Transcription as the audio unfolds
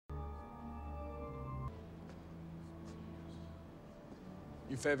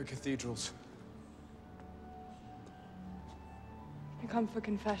You favor cathedrals. I come for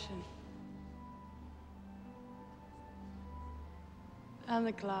confession. And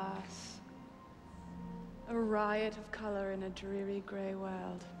the glass. A riot of color in a dreary gray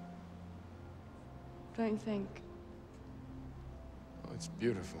world. Don't you think? Oh, it's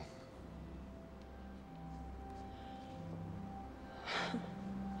beautiful.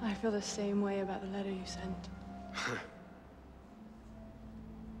 I feel the same way about the letter you sent.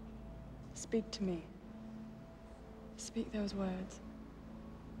 Speak to me. Speak those words.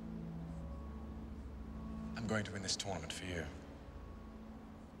 I'm going to win this tournament for you.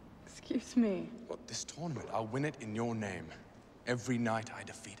 Excuse me. What, this tournament? I'll win it in your name. Every knight I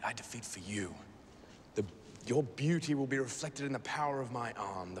defeat for you. Your beauty will be reflected in the power of my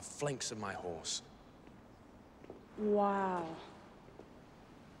arm, the flanks of my horse. Wow.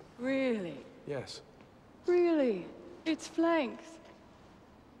 Really? Yes. Really? Its flanks?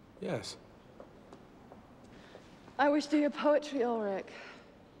 Yes. I wish to hear poetry, Ulrich.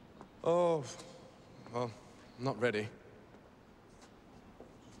 Oh, well, not ready.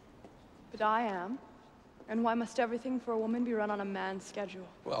 But I am. And why must everything for a woman be run on a man's schedule?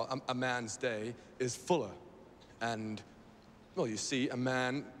 Well, a man's day is fuller. And, well, you see, a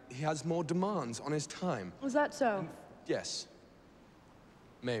man, he has more demands on his time. Was that so? And, yes.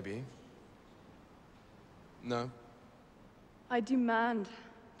 Maybe. No. I demand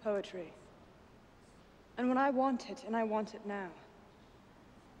poetry. And when I want it, and I want it now.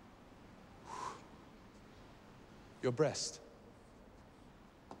 Your breast.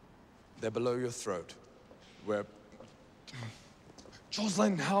 They're below your throat. Where...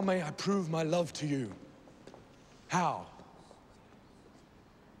 Jocelyn, how may I prove my love to you? How?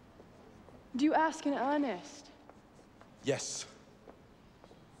 Do you ask in earnest? Yes.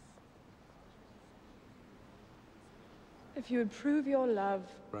 If you would prove your love...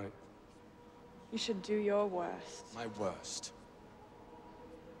 Right. You should do your worst. My worst?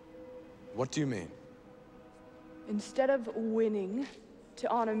 What do you mean? Instead of winning to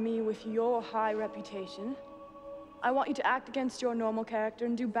honor me with your high reputation, I want you to act against your normal character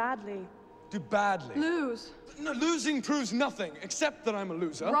and do badly. Do badly? Lose. No, losing proves nothing, except that I'm a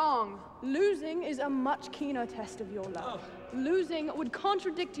loser. Wrong. Losing is a much keener test of your love. Oh. Losing would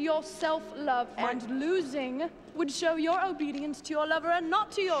contradict your self-love, and losing would show your obedience to your lover and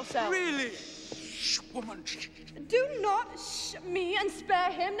not to yourself. Really? Shh, woman. Do not shh me and spare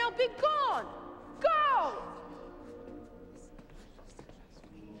him. Now be gone. Go!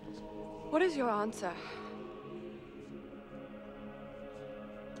 What is your answer?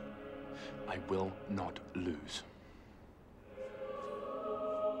 I will not lose.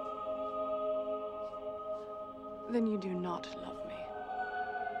 Then you do not love me.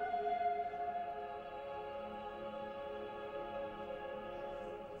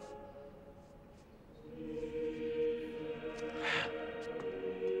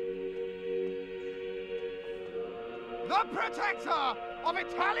 The protector of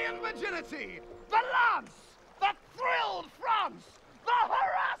Italian virginity, the lance that thrilled France, the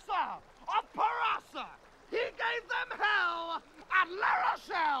harasser of Parassa. He gave them hell at La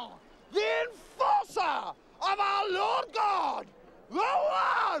Rochelle, the enforcer of our Lord God, the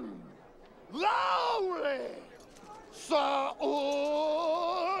one, the only, Sir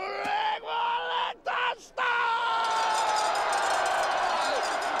Ulrich Wallenstein!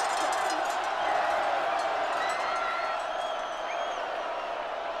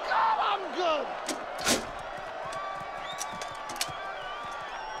 God, I'm good!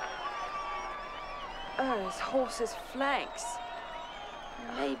 Oh, his horse's flanks.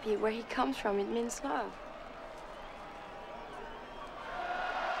 Maybe where he comes from it means love.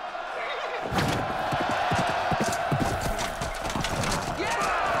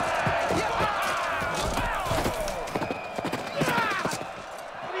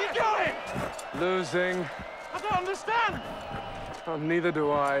 Losing. I don't understand. Oh, neither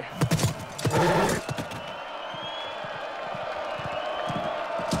do I.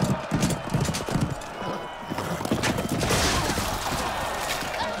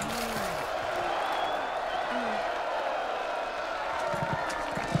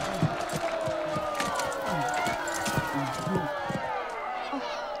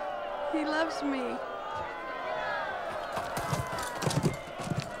 He loves me.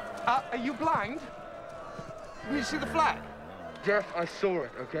 Are you blind? Can you see the flag? Jeff, I saw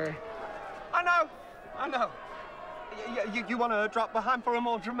it, okay? I know. You want to drop behind for a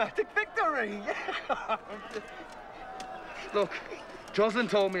more dramatic victory? Look, Jocelyn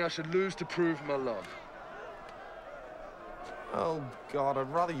told me I should lose to prove my love. Oh, God,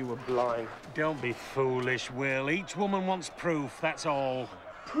 I'd rather you were blind. Don't be foolish, Will. Each woman wants proof, that's all.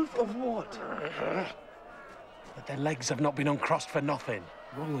 Proof of what? That their legs have not been uncrossed for nothing.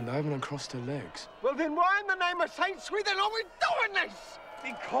 Roland, I haven't uncrossed her legs. Well, then why in the name of Saint Swithin are we doing this?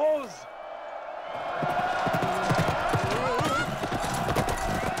 Because...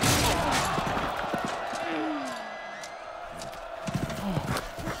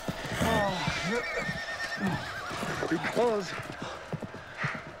 Because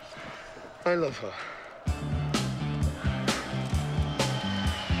I love her.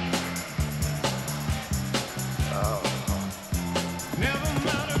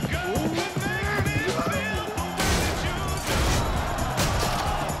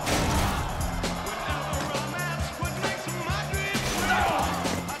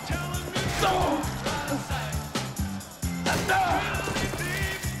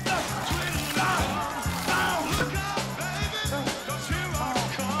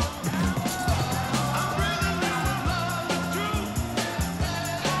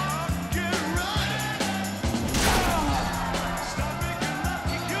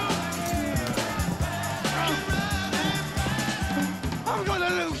 I'm gonna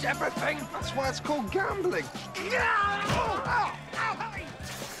lose everything. That's why it's called gambling.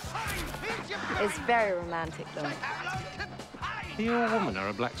 It's very romantic, though. Are you a woman or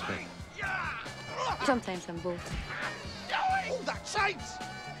a blacksmith? Sometimes I'm both. Oh, that's it!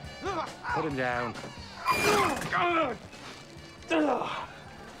 Put him down.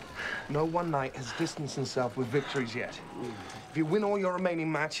 No one knight has distanced himself with victories yet. If you win all your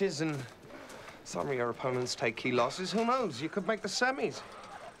remaining matches and some of your opponents take key losses, who knows? You could make the semis,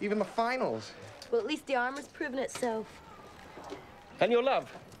 even the finals. Well, at least the armor's proven itself. And your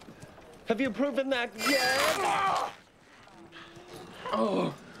love? Have you proven that yet?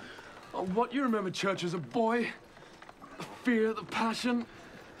 Oh, what you remember church as a boy? The fear, the passion.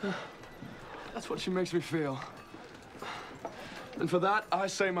 That's what she makes me feel. And for that, I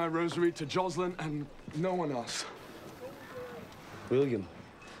say my rosary to Jocelyn and no one else. William,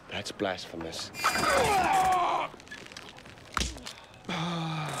 that's blasphemous.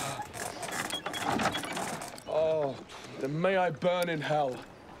 Oh, then may I burn in hell.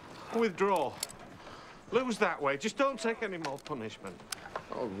 Withdraw. Lose that way. Just don't take any more punishment.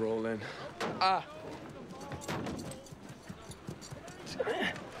 Oh, Roland.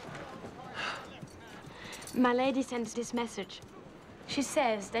 My lady sends this message. She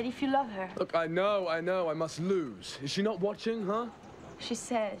says that if you love her... Look, I know, I must lose. Is she not watching, huh? She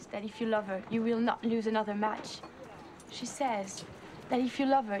says that if you love her, you will not lose another match. She says that if you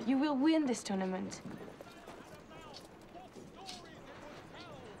love her, you will win this tournament.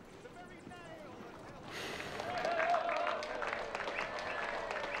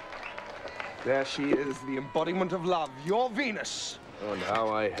 There she is, the embodiment of love, your Venus. Oh, and how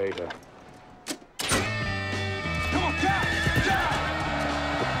I hate her. Come on, down!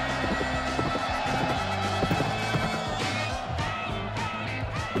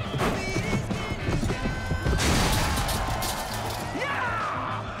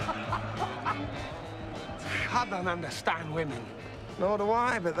 I don't understand women. Nor do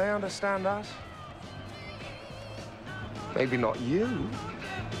I, but they understand us. Maybe not you.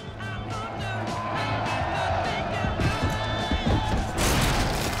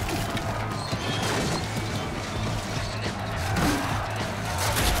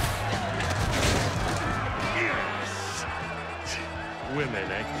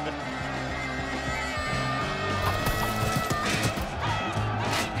 Women, eh?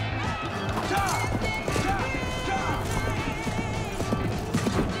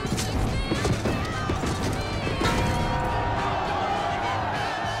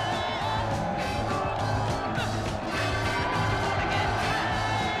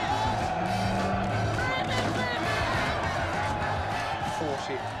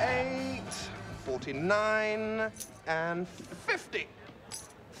 $48, $49, and $50.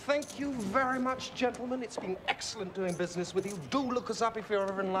 Thank you very much, gentlemen. It's been excellent doing business with you. Do look us up if you're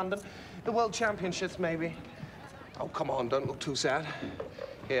ever in London. The World Championships, maybe. Oh, come on, don't look too sad.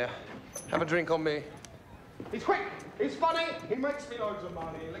 Here, have a drink on me. He's quick, he's funny, he makes me loads of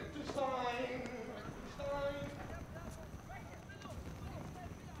money. Liechtenstein.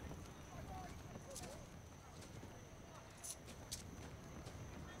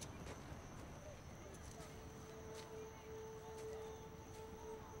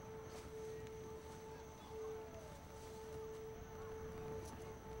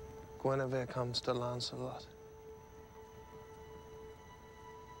 Guinevere comes to Lancelot.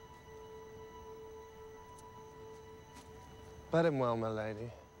 Bid him well, my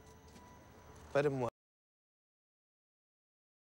lady. Bid him well.